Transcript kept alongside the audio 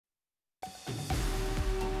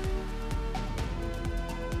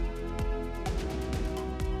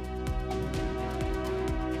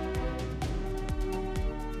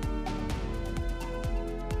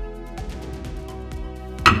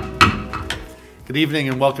Good evening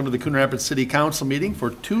and welcome to the Coon Rapids City Council meeting for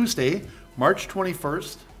Tuesday, March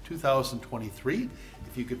 21st, 2023.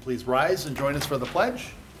 If you could please rise and join us for the pledge.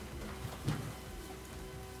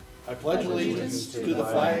 I pledge allegiance to the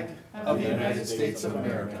flag of the United States of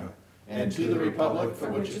America and to the republic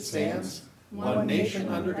for which it stands, one nation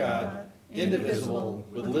under God, indivisible,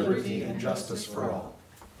 with liberty and justice for all.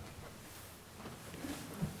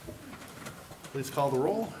 Please call the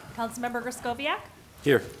roll. Councilmember Griskoviak.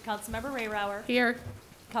 Here. Councilmember Rayrauer. Here.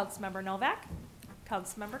 Councilmember Novak.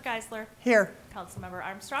 Councilmember Geisler. Here. Councilmember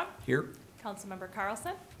Armstrong. Here. Councilmember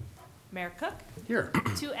Carlson. Mayor Cook. Here.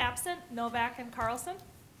 2 absent, Novak and Carlson.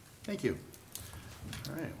 Thank you.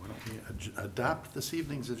 All right, why don't we adopt this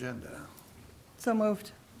evening's agenda? So moved.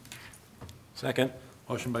 Second.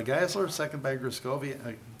 Motion by Geisler, second by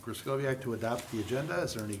Griskoviak to adopt the agenda.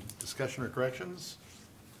 Is there any discussion or corrections?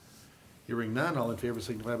 Hearing none, all in favor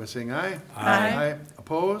signify by saying aye. Aye.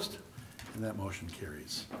 Opposed? And that motion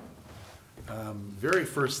carries. Very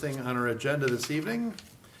first thing on our agenda this evening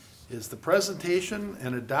is the presentation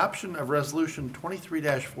and adoption of Resolution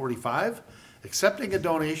 23-45, accepting a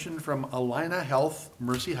donation from Allina Health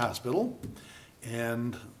Mercy Hospital.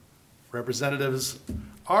 And representatives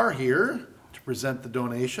are here to present the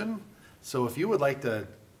donation. So if you would like to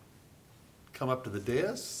come up to the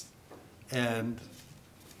dais and,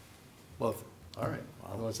 well, all right,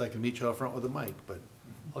 otherwise I can meet you out front with a mic, but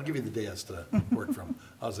I'll give you the dais to work from.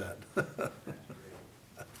 How's that?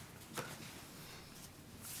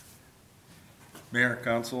 Mayor,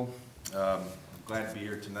 Council, I'm glad to be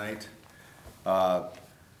here tonight. I'm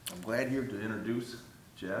glad here to introduce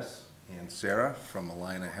Jess and Sarah from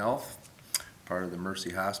Allina Health, part of the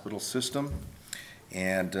Mercy Hospital system.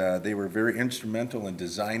 And they were very instrumental in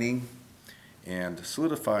designing and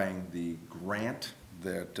solidifying the grant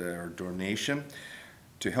that our donation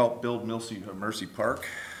to help build Mercy Park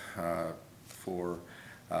for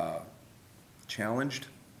challenged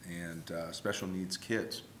and special needs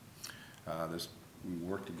kids. We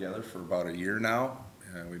worked together for about a year now.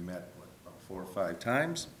 We met about 4 or 5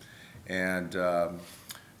 times, and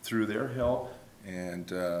through their help and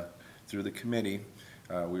through the committee,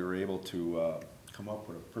 we were able to come up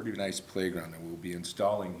with a pretty nice playground that we'll be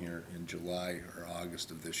installing here in July or August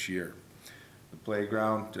of this year. The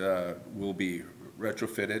playground will be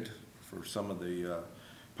retrofitted for some of the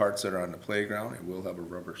parts that are on the playground. It will have a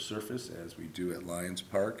rubber surface, as we do at Lions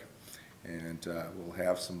Park, and we'll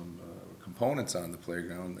have some components on the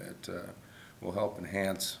playground that will help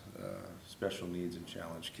enhance special needs and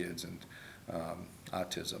challenged kids and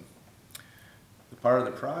autism. The part of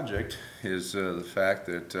the project is the fact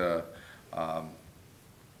that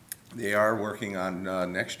they are working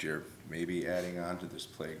on next year maybe adding on to this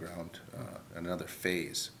playground another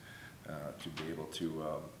phase to be able to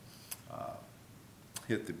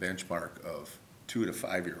hit the benchmark of 2 to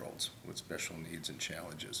 5-year-olds with special needs and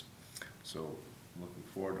challenges. So I'm looking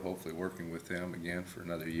forward to hopefully working with them again for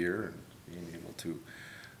another year and being able to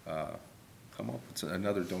come up with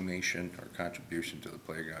another donation or contribution to the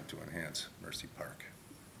playground to enhance Mercy Park.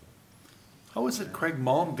 How is it Craig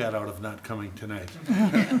Malm got out of not coming tonight?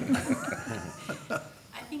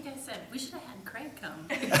 I think I said, we should have had Craig come.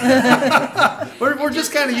 We're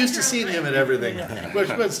just kind of used to seeing him at everything. Go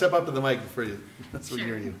ahead, step up to the mic before you, so we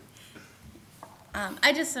hear you.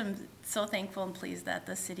 I just am so thankful and pleased that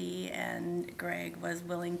the city and Greg was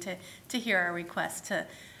willing to hear our request to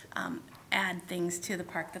add things to the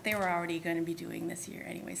park that they were already going to be doing this year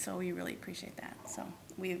anyway, so we really appreciate that. So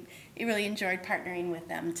we really enjoyed partnering with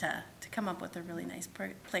them to come up with a really nice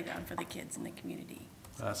playground for the kids in the community.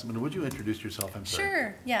 Awesome. And would you introduce yourself? I'm sorry.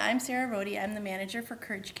 Sure. Yeah, I'm Sarah Rohde. I'm the manager for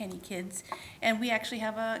Courage Kenny Kids, and we actually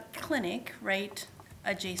have a clinic right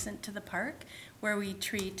adjacent to the park where we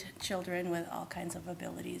treat children with all kinds of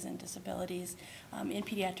abilities and disabilities in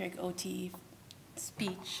pediatric OT,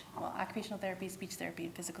 speech, well, occupational therapy, speech therapy,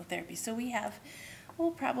 and physical therapy. So we have,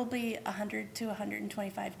 probably 100 to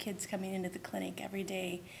 125 kids coming into the clinic every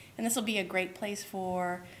day, and this will be a great place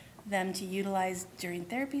for them to utilize during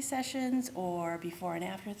therapy sessions or before and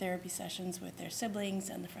after therapy sessions with their siblings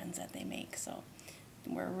and the friends that they make. So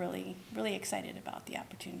we're really, really excited about the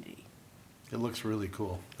opportunity. It looks really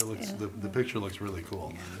cool. It looks, yeah. The picture looks really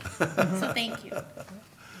cool. Yeah. So thank you. Is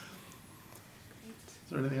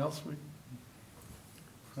there anything else?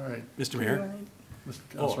 All right. Mr. Mayor?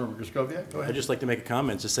 Councilmember Griskoviak, go ahead. I'd just like to make a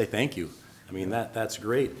comment, just say thank you. I mean, that's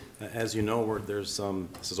great. As you know, this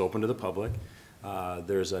is open to the public.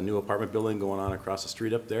 There's a new apartment building going on across the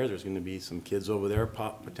street up there. There's going to be some kids over there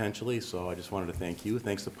potentially, so I just wanted to thank you.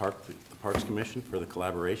 Thanks to the Parks Commission for the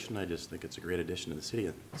collaboration. I just think it's a great addition to the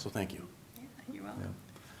city, so thank you. Yeah, you're welcome.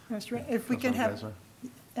 Yeah. If we can have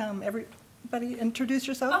everybody introduce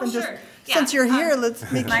yourself? Oh, and just sure. Yeah. Since you're here, let's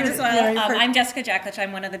make Might sure. as well. you know, you're I'm Jessica Jacklich.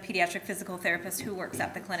 I'm one of the pediatric physical therapists who works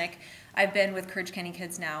at the clinic. I've been with Courage County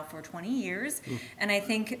Kids now for 20 years, and I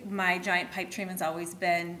think my giant pipe dream has always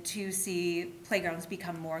been to see playgrounds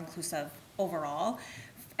become more inclusive overall,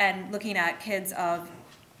 and looking at kids of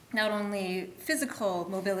not only physical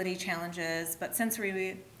mobility challenges, but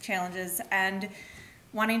sensory challenges, and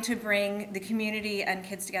wanting to bring the community and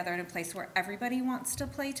kids together in a place where everybody wants to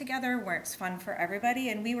play together, where it's fun for everybody.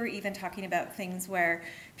 And we were even talking about things where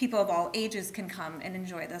people of all ages can come and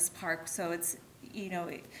enjoy this park. So it's, you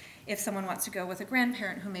know, if someone wants to go with a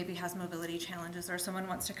grandparent who maybe has mobility challenges, or someone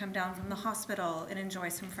wants to come down from the hospital and enjoy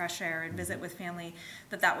some fresh air and visit with family,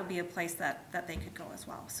 that would be a place that they could go as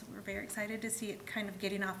well. So we're very excited to see it kind of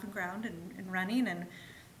getting off the ground and running. And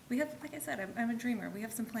we have, like I said, I'm a dreamer. We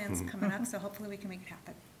have some plans coming up, so hopefully we can make it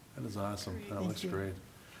happen. That is awesome. That Thank looks you. great.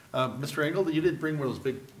 Mr. Engel, you didn't bring one of those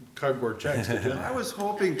big cardboard checks, did you? I was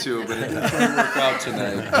hoping to, but it didn't quite work out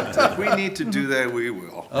tonight. But if we need to do that, we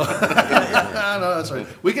will. No, that's right.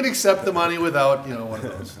 We can accept the money without, you know, one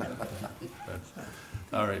of those.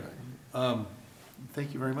 All right.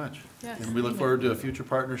 Thank you very much. Yes. And we look forward to a future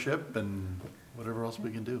partnership and whatever else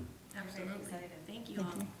we can do. I'm very excited. Thank you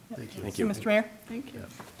all. Thank you. Thank So, you. Mr. Mayor, Thank you.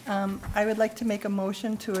 I would like to make a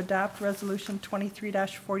motion to adopt Resolution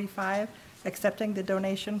 23-45, accepting the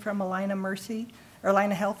donation from Alina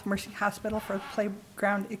Health Mercy Hospital for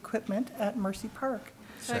playground equipment at Mercy Park.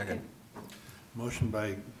 Second. Motion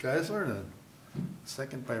by Geisler and a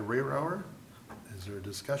second by Rayrauer. Is there a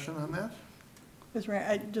discussion on that? Mr. Mayor,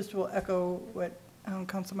 I just will echo what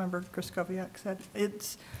Councilmember Griscoviac said.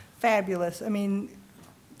 It's fabulous. I mean,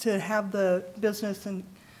 to have the business and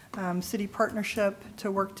city partnership to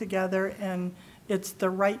work together, and it's the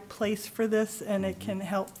right place for this, and it can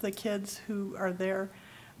help the kids who are there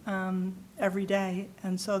every day.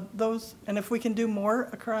 And so and if we can do more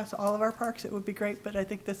across all of our parks, it would be great, but I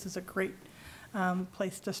think this is a great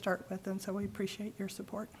place to start with, and so we appreciate your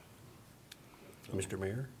support. Mr.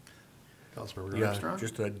 Mayor? Councilmember Yeah, Armstrong?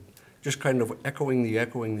 just kind of echoing the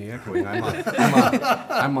echoing.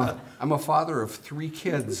 I'm a father of 3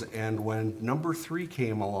 kids, and when number 3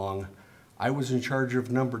 came along, I was in charge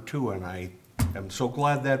of number 2, and I am so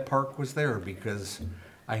glad that park was there, because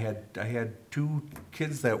I had 2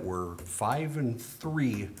 kids that were 5 and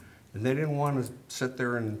 3, and they didn't want to sit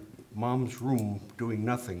there in mom's room doing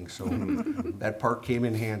nothing, so that park came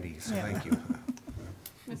in handy, so Yeah. thank you.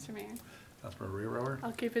 Mr. Mayor, Councilmember Rayrauer?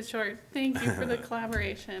 I'll keep it short. Thank you for the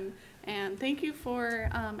collaboration, and thank you for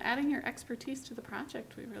adding your expertise to the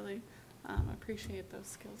project. We really appreciate those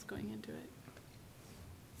skills going into it.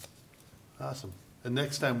 Awesome. And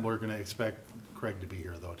next time, we're going to expect Craig to be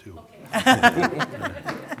here, though, too.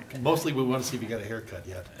 Mostly, we want to see if you got a haircut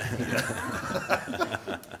yet.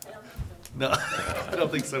 No, I don't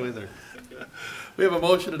think so either. We have a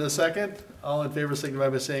motion and a second. All in favor signify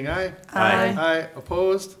by saying aye. Aye. Aye,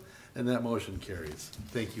 opposed, and that motion carries.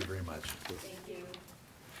 Thank you very much. Thank you.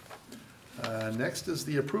 Next is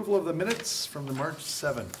the approval of the minutes from the March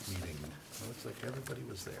 7th meeting. It looks like everybody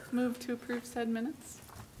was there. Move to approve said minutes.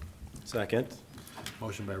 Second.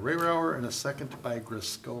 Motion by Rayrauer and a second by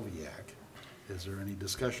Griscoviac. Is there any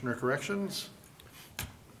discussion or corrections?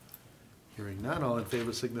 Hearing none, all in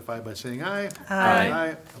favor signify by saying aye. Aye.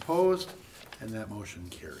 Aye, opposed, and that motion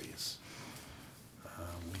carries.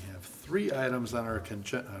 We have 3 items on our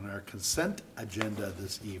consent agenda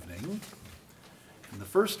this evening. And the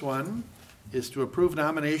first one is to approve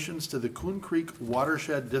nominations to the Coon Creek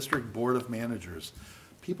Watershed District Board of Managers.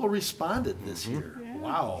 People responded this year. Yeah.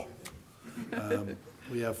 Wow.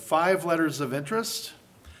 We have 5 letters of interest.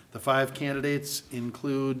 The 5 candidates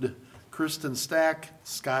include Kirsten Stack,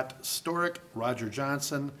 Scott Storick, Roger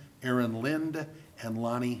Johnson, Aaron Lind, and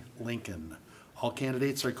Lonnie Lincoln. All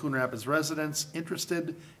candidates are Coon Rapids residents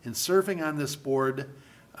interested in serving on this board.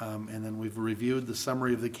 And then we've reviewed the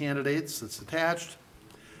summary of the candidates that's attached.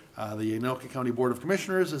 The Anoka County Board of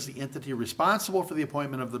Commissioners is the entity responsible for the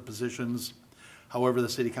appointment of the positions. However, the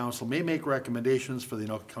City Council may make recommendations for the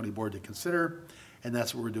Anoka County Board to consider, and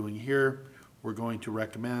that's what we're doing here. We're going to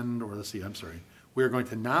recommend, or let's see, I'm sorry. We are going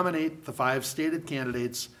to nominate the 5 stated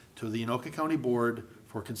candidates to the Anoka County Board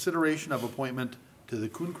for consideration of appointment to the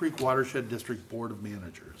Coon Creek Watershed District Board of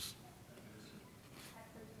Managers.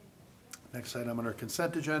 Next item on our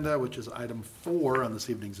consent agenda, which is item 4 on this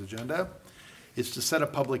evening's agenda, is to set a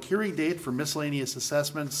public hearing date for miscellaneous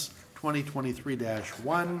assessments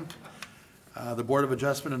 2023-1. The Board of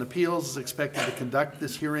Adjustment and Appeals is expected to conduct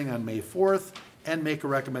this hearing on May 4th and make a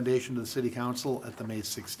recommendation to the City Council at the May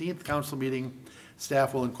 16th council meeting.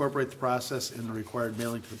 Staff will incorporate the process in the required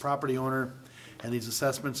mailing to the property owner. and these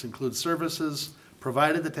assessments include services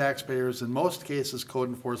provided to taxpayers, in most cases code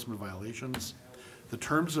enforcement violations. The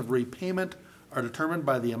terms of repayment are determined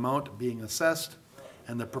by the amount being assessed,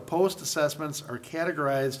 and the proposed assessments are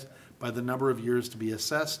categorized by the number of years to be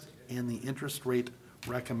assessed and the interest rate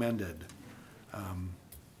recommended.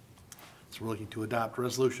 So we're looking to adopt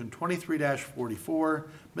Resolution 23-44,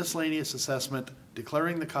 miscellaneous assessment,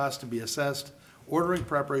 declaring the cost to be assessed, ordering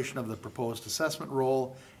preparation of the proposed assessment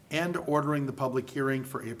roll, and ordering the public hearing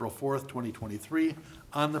for April 4th, 2023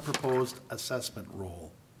 on the proposed assessment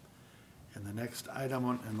roll. And the next item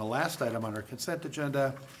and the last item on our consent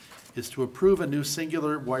agenda is to approve a new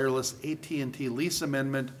Cingular wireless AT&T lease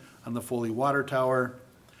amendment on the Foley Water Tower.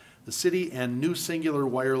 The city and new Cingular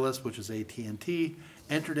Wireless, which is AT&T,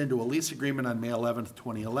 entered into a lease agreement on May 11th,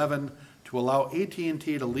 2011 to allow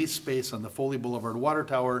AT&T to lease space on the Foley Boulevard Water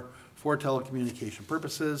Tower for telecommunication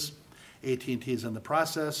purposes. AT&T is in the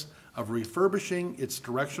process of refurbishing its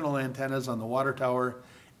directional antennas on the water tower.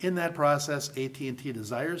 In that process, AT&T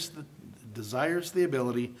desires the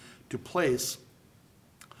ability to place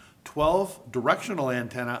 12 directional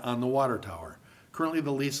antenna on the water tower. Currently,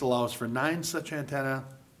 the lease allows for 9 such antenna.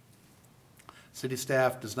 City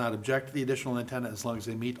staff does not object to the additional antenna as long as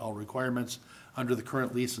they meet all requirements under the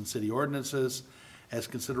current lease and city ordinances. As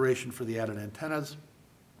consideration for the added antennas,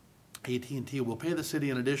 AT&T will pay the city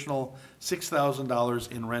an additional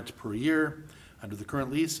 $6,000 in rent per year. Under the current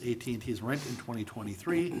lease, AT&T's rent in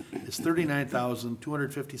 2023 is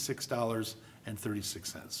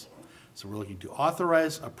 $39,256.36. So we're looking to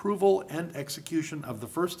authorize approval and execution of the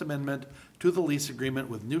First Amendment to the lease agreement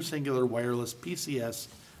with New Cingular Wireless PCS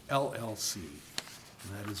LLC.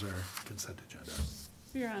 And that is our consent agenda.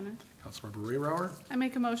 Your Honor, Councilmember Rayrauer, I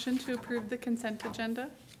make a motion to approve the consent agenda.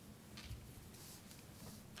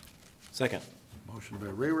 Second. motion by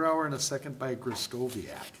Rayrauer and a second by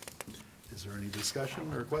Griskoviak. Is there any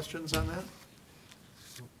discussion or questions on that?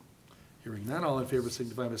 Hearing none, all in favor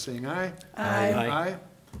signify by saying aye. Aye. Aye.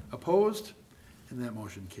 Opposed? And that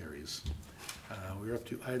motion carries. We're up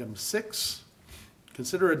to item 6.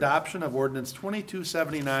 Consider adoption of ordinance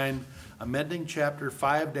 2279, amending chapter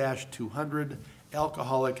 5-200,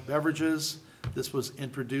 alcoholic beverages. This was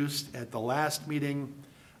introduced at the last meeting,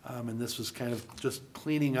 and this was kind of just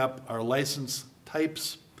cleaning up our license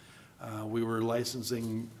types. We were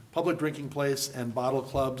licensing public drinking place and bottle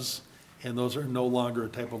clubs, and those are no longer a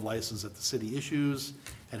type of license that the city issues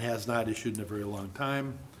and has not issued in a very long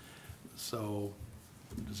time. So,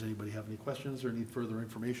 does anybody have any questions or need further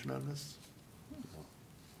information on this?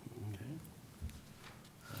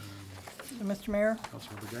 Mr. Mayor,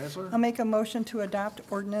 Councilmember Geisler? I'll make a motion to adopt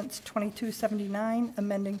ordinance 2279,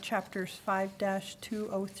 amending chapters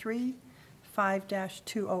 5-203,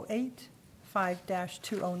 5-208,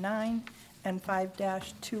 5-209, and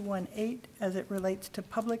 5-218 as it relates to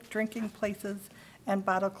public drinking places and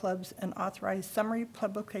bottle clubs, and authorize summary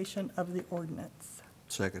publication of the ordinance.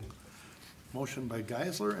 Second. Motion by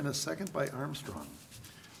Geisler and a second by Armstrong.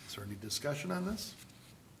 Is there any discussion on this?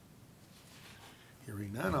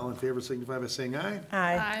 Hearing none, all in favor signify by saying aye.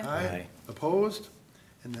 Aye. Aye. Opposed?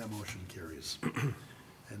 And that motion carries.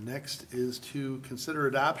 And next is to consider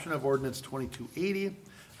adoption of ordinance 2280,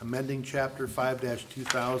 amending chapter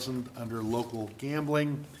 5-2000 under local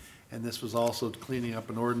gambling. And this was also cleaning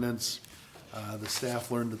up an ordinance. The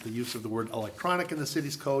staff learned that the use of the word electronic in the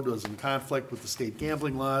city's code was in conflict with the state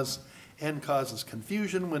gambling laws and causes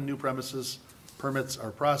confusion when new premises permits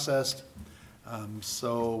are processed.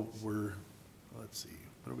 So let's see,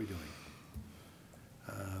 what are we doing?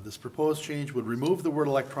 This proposed change would remove the word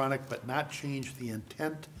electronic but not change the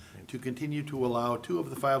intent to continue to allow 2 of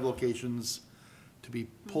the 5 locations to be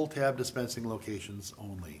pull tab dispensing locations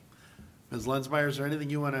only. Ms. Lensmeyer, is there anything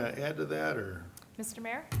you want to add to that or Mr.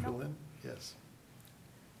 Mayor? fill No. in? Yes.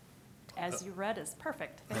 As you read is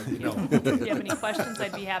perfect. You Thank you. know. If you have any questions,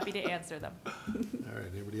 I'd be happy to answer them. All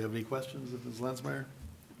right, anybody have any questions of Ms. Lensmeyer?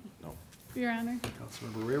 No. Your Honor,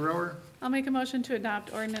 Councilmember Rayrauer? I'll make a motion to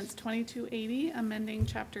adopt ordinance 2280, amending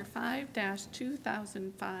chapter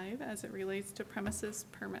 5-2005 as it relates to premises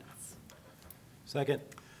permits. Second.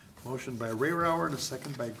 Motion by Rayrauer and a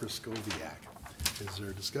second by Griskoviak. Is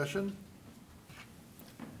there discussion?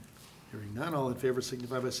 Hearing none, all in favor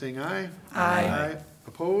signify by saying aye. Aye.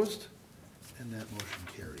 Opposed? And that motion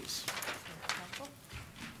carries.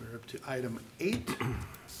 We're up to item 8,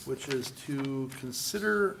 which is to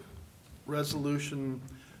consider resolution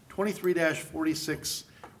 23-46,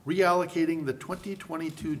 reallocating the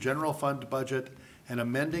 2022 general fund budget and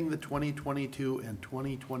amending the 2022 and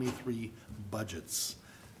 2023 budgets.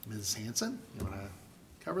 Ms. Hanson, you want to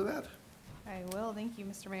cover that? I will, thank you,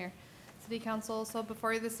 Mr. Mayor. So City Council. So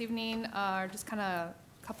before you this evening are just kind of a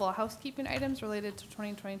couple of housekeeping items related to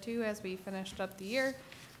 2022 as we finished up the year.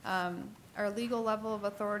 Our legal level of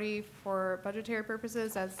authority for budgetary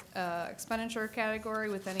purposes as expenditure category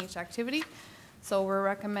within each activity. So we're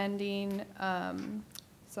recommending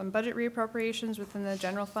some budget reappropriations within the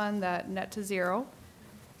general fund that net to zero.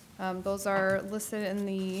 Those are listed in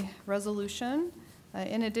the resolution.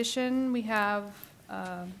 In addition, we have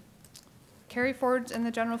carry forwards in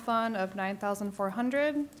the general fund of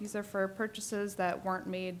 $9,400. These are for purchases that weren't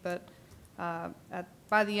made, but by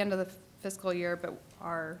the end of the fiscal year, but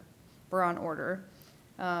were on order.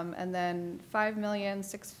 And then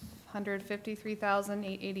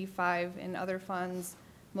 $5,653,885 in other funds,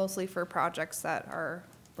 mostly for projects that were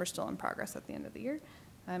still in progress at the end of the year.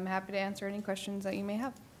 I'm happy to answer any questions that you may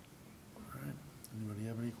have. All right. Anybody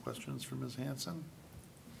have any questions for Ms. Hanson?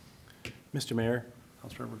 Mr. Mayor,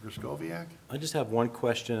 Councilmember Griscoviac? I just have one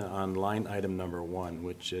question on line item number 1,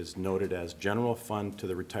 which is noted as general fund to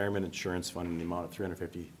the retirement insurance fund in the amount of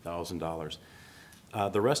 $350,000.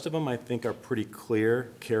 The rest of them, I think, are pretty clear,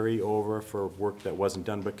 carry over for work that wasn't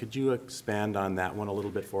done, but could you expand on that one a little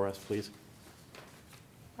bit for us, please?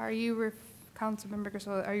 Are you, Councilmember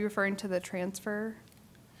Griswold, are you referring to the transfer?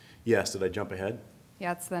 Yes, did I jump ahead?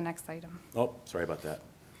 Yeah, it's the next item. Oh, sorry about that.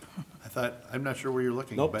 I'm not sure where you're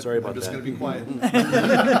looking. Nope, but sorry about I'm just that. going to be quiet.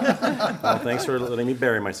 Well, thanks for letting me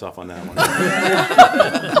bury myself on that one.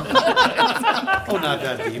 Oh, not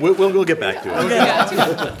that deep. We'll get back to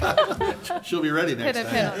it. She'll be ready next Hit a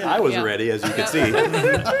time. pin. I was Yeah. ready, as you can see.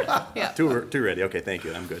 Yeah. Too ready. Okay, thank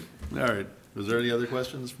you. I'm good. All right. Was there any other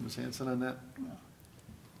questions from Ms. Hanson on that? All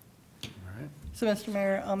right. So, Mr.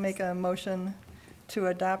 Mayor, I'll make a motion to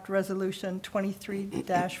adopt Resolution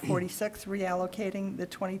 23-46, reallocating the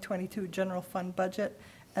 2022 general fund budget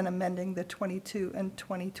and amending the 22 and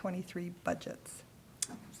 2023 budgets.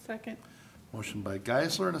 Second. Motion by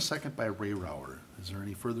Geisler and a second by Ray Rauer. Is there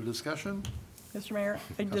any further discussion? Mr. Mayor,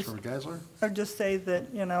 Councilmember Geisler? I'd just say that,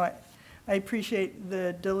 I appreciate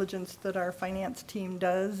the diligence that our finance team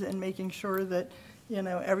does in making sure that,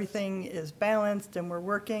 everything is balanced and we're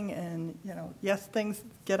working and, yes, things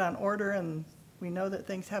get on order and we know that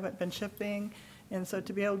things haven't been shipping. And so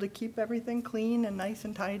to be able to keep everything clean and nice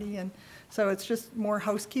and tidy. And so it's just more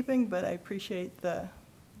housekeeping, but I appreciate the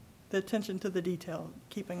attention to the detail,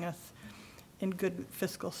 keeping us in good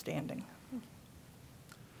fiscal standing.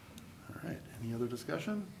 All right. Any other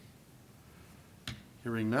discussion?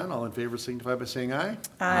 Hearing none, all in favor signify by saying aye.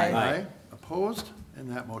 Aye. Aye. Opposed? And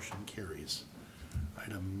that motion carries.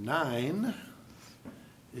 Item 9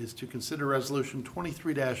 is to consider Resolution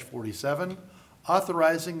 23-47,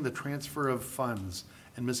 authorizing the transfer of funds.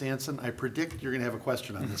 And Ms. Hanson, I predict you're going to have a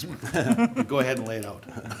question on this one. Go ahead and lay it out.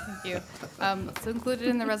 Thank you. So included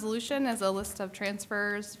in the resolution is a list of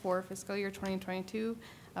transfers for fiscal year 2022.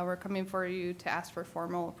 We're coming for you to ask for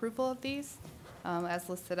formal approval of these as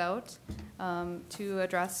listed out. To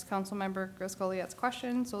address Councilmember Griscoliat's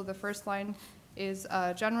question, so the first line is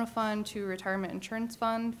general fund to retirement insurance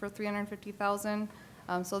fund for $350,000.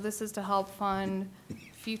 So this is to help fund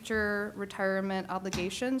future retirement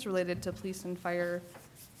obligations related to police and fire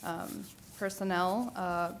personnel.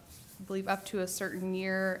 I believe up to a certain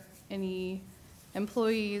year, any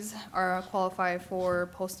employees are qualified for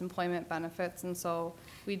post-employment benefits. And so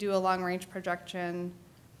we do a long-range projection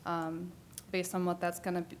based on what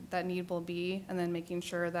that need will be, and then making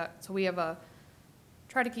sure that, so we have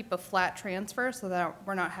try to keep a flat transfer so that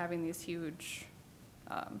we're not having these huge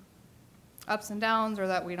ups and downs, or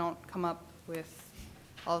that we don't come up with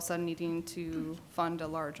all of a sudden needing to fund a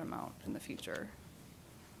large amount in the future.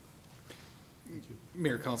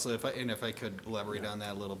 Mayor, Council, if I could elaborate on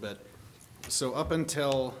that a little bit. So up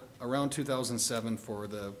until around 2007 for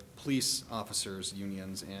the police officers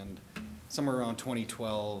unions, and somewhere around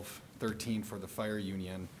 2012, 13 for the fire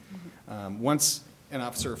union, once an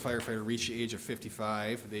officer or firefighter reached the age of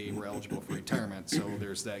 55, they were eligible for retirement. So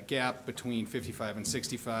there's that gap between 55 and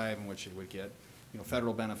 65 in which they would get,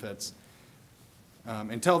 federal benefits.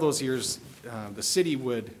 Until those years, the city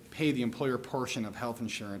would pay the employer portion of health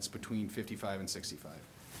insurance between 55 and 65.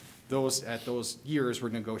 At those years were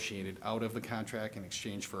negotiated out of the contract in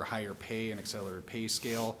exchange for higher pay and accelerated pay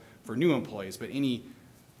scale for new employees, but any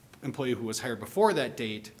employee who was hired before that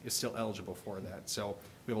date is still eligible for that. So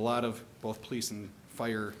we have a lot of both police and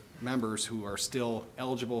fire members who are still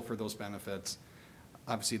eligible for those benefits.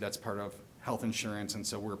 Obviously, that's part of health insurance, and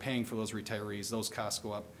so we're paying for those retirees. Those costs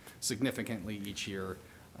go up significantly each year,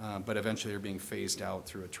 but eventually they're being phased out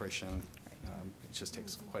through attrition. It just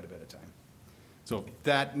takes quite a bit of time. So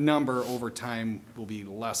that number over time will be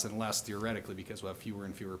less and less theoretically because we'll have fewer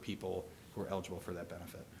and fewer people who are eligible for that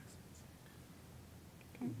benefit.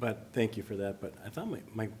 But, thank you for that, but I thought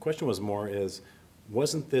my question was more is,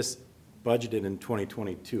 wasn't this budgeted in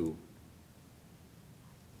 2022?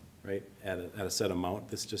 Right, at a set amount?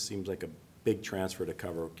 This just seems like a big transfer to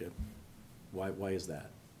cover, okay, why is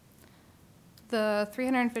that? The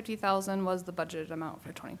 350,000 was the budgeted amount for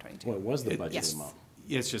 2022. Well, it was the Yes. budgeted amount.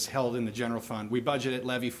 It's just held in the general fund. We budget it,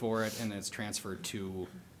 levy for it, and it's transferred to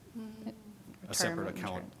a separate Retirement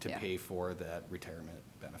account insurance, to yeah. pay for that retirement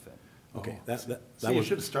benefit. Okay, that So you was,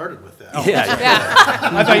 should have started with that. yeah,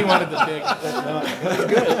 I thought you wanted the big,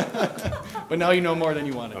 that's good. But now you know more than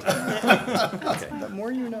you wanted. The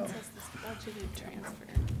more you know. Says this budgeted transfer.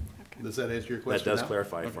 Okay. Does that answer your that question does now?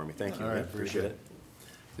 clarify it for me, thank you, All I right, very appreciate good. it.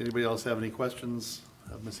 Does anybody else have any questions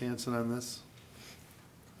of Ms. Hanson on this?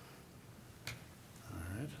 All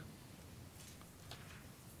right.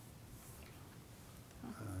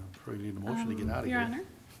 Probably need a motion to get out of here. Your Honor,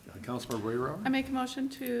 Councilmember Rayrow? I make a motion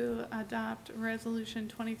to adopt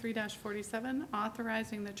Resolution 23-47,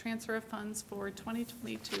 authorizing the transfer of funds for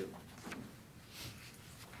 2022.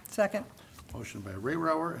 Second. Motion by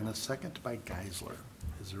Rayrower and a second by Geisler.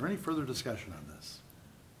 Is there any further discussion on this?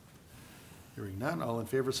 Hearing none, all in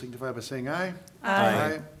favor signify by saying aye.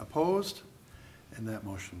 Aye. Opposed? And that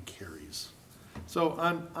motion carries. So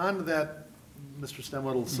on to that, Mr.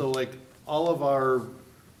 Stemwedel, so like all of our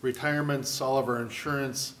retirements, all of our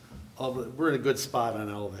insurance, we're in a good spot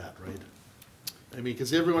on all of that, right? I mean,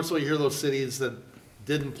 because every once in a while you hear those cities that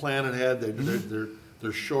didn't plan ahead,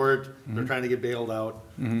 they're short, they're trying to get bailed out,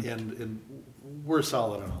 and we're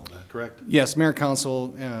solid on all of that, correct? Yes, Mayor,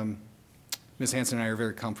 Council, Ms. Hanson and I are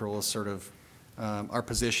very comfortable with sort of our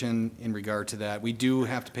position in regard to that. We do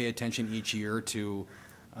have to pay attention each year to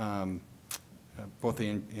both the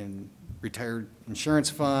in retired insurance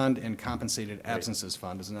fund and compensated absences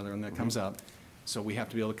fund is another one that comes up. So we have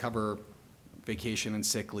to be able to cover vacation and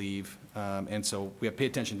sick leave. And so we have to pay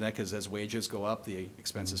attention to that because as wages go up, the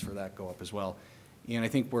expenses for that go up as well. And I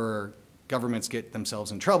think where governments get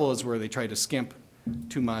themselves in trouble is where they try to skimp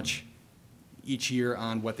too much each year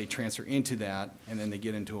on what they transfer into that, and then they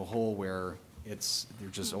get into a hole where they're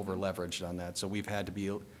just over leveraged on that. So we've had to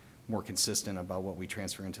be more consistent about what we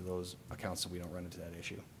transfer into those accounts so we don't run into that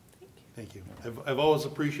issue. Thank you. I've always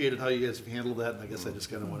appreciated how you guys have handled that, and I guess I just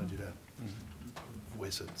kind of wanted you to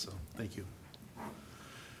voice it, so thank you.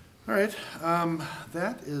 All right,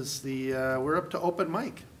 that is we're up to open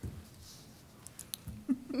mic.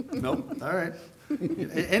 Nope, all right.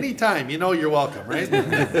 Anytime, you know you're welcome, right?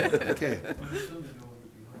 Okay.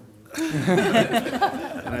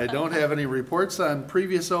 And I don't have any reports on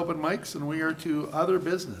previous open mics, and we are to other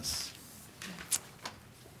business.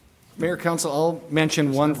 Mayor, Council, I'll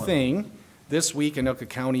mention one thing. This week, Anoka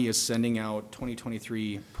County is sending out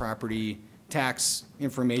 2023 property tax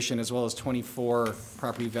information as well as 24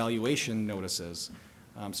 property valuation notices.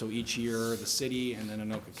 So each year, the city and then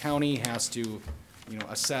Anoka County has to,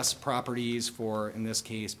 assess properties for, in this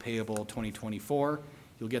case, payable 2024.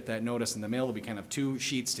 You'll get that notice in the mail. It'll be kind of two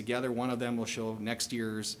sheets together. One of them will show next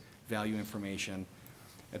year's value information.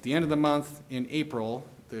 At the end of the month, in April,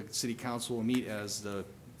 the city council will meet as the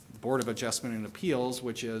Board of Adjustment and Appeals,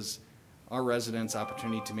 which is our residents'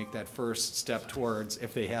 opportunity to make that first step towards,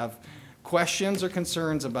 if they have questions or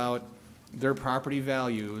concerns about their property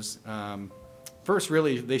values, first,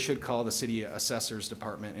 really, they should call the city assessor's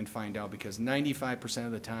department and find out, because 95%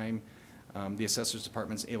 of the time, the assessor's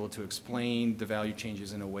department's able to explain the value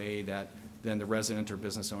changes in a way that then the resident or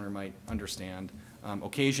business owner might understand.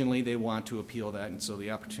 Occasionally, they want to appeal that, and so the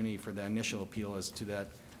opportunity for the initial appeal is to that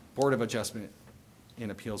Board of Adjustment and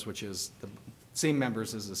Appeals, which is the same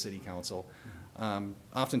members as the city council.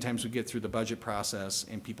 Oftentimes, we get through the budget process,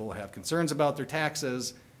 and people have concerns about their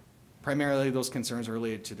taxes. Primarily, those concerns are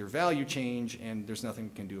related to their value change, and there's nothing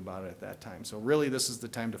we can do about it at that time. So really, this is the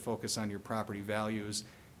time to focus on your property values.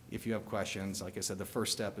 If you have questions, like I said, the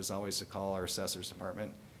first step is always to call our assessor's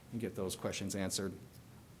department and get those questions answered.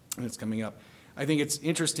 And it's coming up. I think it's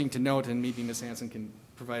interesting to note, and maybe Ms. Hanson can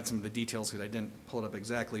provide some of the details because I didn't pull it up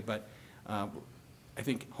exactly, but I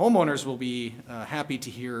think homeowners will be happy to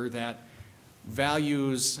hear that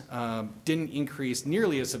values didn't increase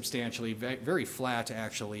nearly as substantially, very flat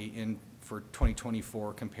actually for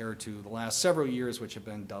 2024 compared to the last several years, which have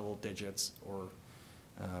been double digits or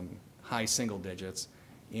high single digits.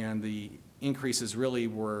 And the increases really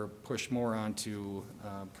were pushed more onto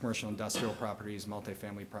commercial industrial properties,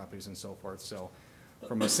 multifamily properties, and so forth. So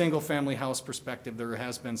from a single family house perspective, there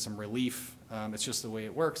has been some relief. It's just the way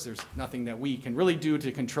it works. There's nothing that we can really do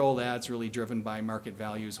to control that. It's really driven by market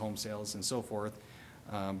values, home sales, and so forth.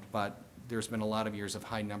 But there's been a lot of years of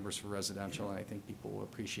high numbers for residential, and I think people will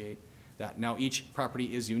appreciate that. Now, each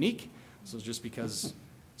property is unique. So just because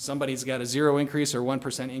somebody's got a 0 increase or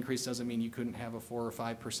 1% increase doesn't mean you couldn't have a 4 or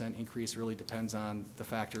 5% increase. Really depends on the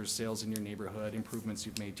factors, sales in your neighborhood, improvements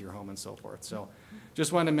you've made to your home and so forth. So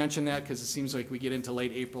just wanted to mention that because it seems like we get into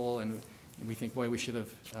late April and we think, boy, we should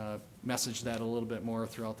have messaged that a little bit more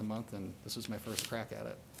throughout the month, and this was my first crack at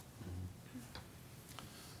it.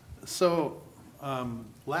 So,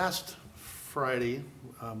 last Friday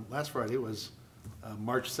was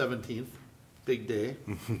March 17th, big day.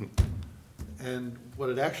 And what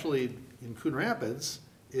it actually, in Coon Rapids,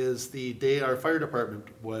 is the day our fire department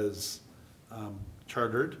was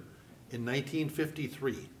chartered in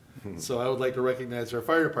 1953. So I would like to recognize our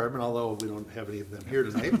fire department, although we don't have any of them here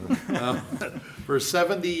tonight, for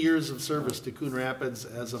 70 years of service to Coon Rapids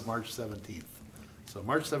as of March 17th. So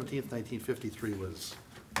March 17th, 1953 was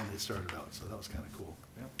when they started out, so that was kind of cool.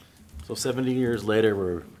 So 70 years later,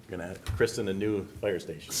 we're gonna christen a new fire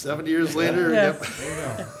station. 70 years later, yep.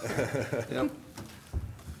 Yes. Yep.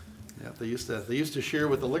 Yep, they used to share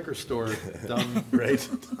with the liquor store down, Right.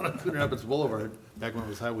 down on Coon Rapids Boulevard, back when it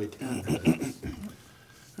was Highway 10.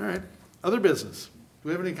 All right, other business. Do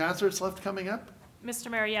we have any concerts left coming up? Mr.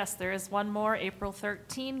 Mayor, yes, there is one more, April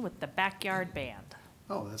 13 with the Backyard Band.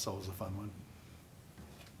 Oh, that's always a fun one.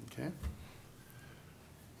 Okay.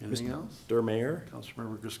 Anything else? Mr. Mayor,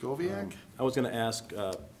 Councilmember Griscoviac? I was gonna ask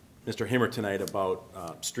Mr. Himmer tonight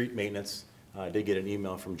about street maintenance. I did get an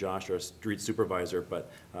email from Josh, our street supervisor, but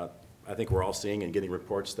I think we're all seeing and getting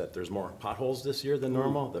reports that there's more potholes this year than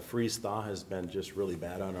normal. The freeze thaw has been just really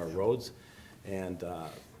bad on our roads. And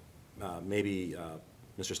maybe,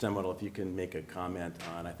 Mr. Stemwell, if you can make a comment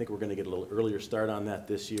on, I think we're gonna get a little earlier start on that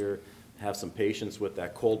this year. Have some patience with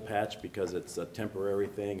that cold patch because it's a temporary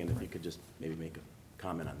thing, and if you could just maybe make a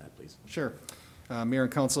comment on that, please. Sure. Mayor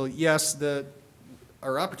and council, yes,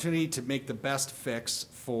 our opportunity to make the best fix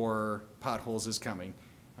for potholes is coming.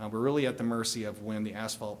 We're really at the mercy of when the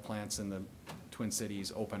asphalt plants in the Twin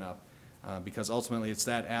Cities open up, because ultimately it's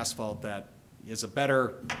that asphalt that is a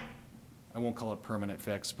better, I won't call it permanent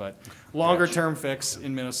fix, but longer-term fix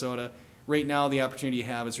in Minnesota. Right now, the opportunity you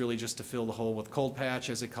have is really just to fill the hole with cold patch,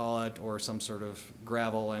 as they call it, or some sort of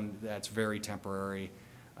gravel, and that's very temporary.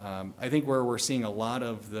 I think where we're seeing a lot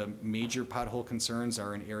of the major pothole concerns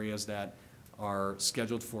are in areas that are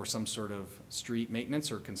scheduled for some sort of street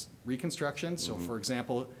maintenance or reconstruction. So for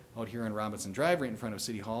example, out here on Robinson Drive, right in front of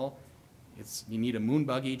City Hall, you need a moon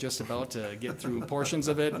buggy just about to get through portions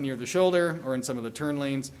of it near the shoulder or in some of the turn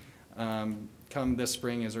lanes. Come this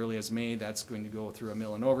spring, as early as May, that's going to go through a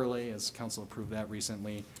mill and overlay, as council approved that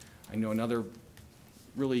recently. I know another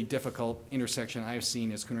really difficult intersection I've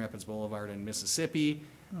seen is Coon Rapids Boulevard in Mississippi.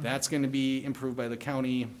 That's going to be improved by the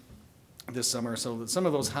county this summer. So some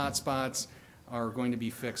of those hot spots are going to be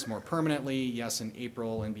fixed more permanently. Yes, in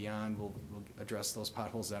April and beyond, we'll address those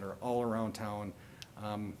potholes that are all around town.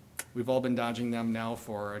 We've all been dodging them now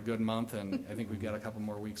for a good month, and I think we've got a couple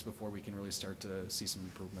more weeks before we can really start to see some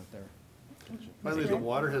improvement there. Finally, the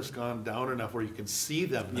water has gone down enough where you can see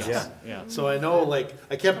them now. Yeah. So I know, like,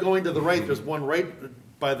 I kept going to the right, there's one right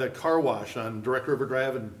by the car wash on Direct River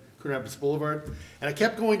Drive and Coon Rapids Boulevard, and I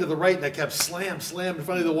kept going to the right, and I kept slam, and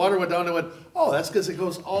finally the water went down, and I went, oh, that's because it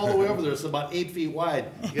goes all the way over there, it's about 8 feet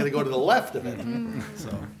wide, you gotta go to the left of it. So,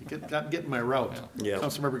 I'm getting my route. Yeah.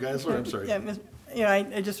 Councilmember Geisler, I'm sorry. Yeah,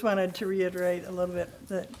 I just wanted to reiterate a little bit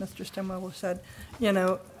that Mr. Stemwell said.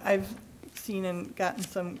 I've seen and gotten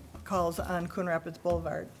some calls on Coon Rapids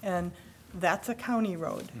Boulevard, and that's a county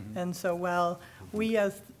road. And so while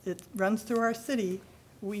as it runs through our city,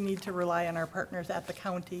 we need to rely on our partners at the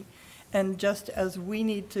county. And just as we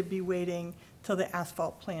need to be waiting till the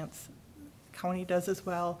asphalt plants, county does as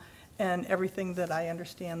well. And everything that I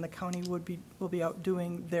understand, the county will be out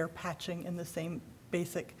doing their patching in the same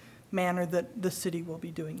basic manner that the city will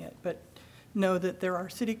be doing it. But know that there are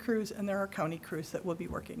city crews and there are county crews that will be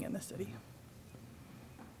working in the city.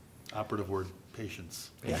 Operative word,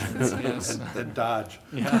 patience. Yes. And dodge.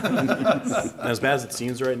 As bad as it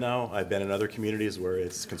seems right now, I've been in other communities where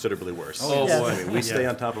it's considerably worse. Oh, Yes. boy. I mean, we stay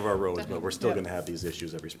Yeah. on top of our roads, but we're still Yeah. gonna have these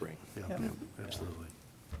issues every spring. Yeah, Yeah. yeah, absolutely.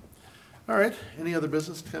 All right, any other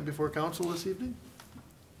business to come before council this evening?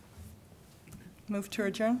 Move to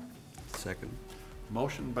adjourn? Second.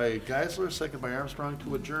 Motion by Geisler, second by Armstrong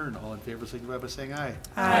to adjourn. All in favor, signify by saying aye.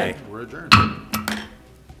 Aye. We're adjourned.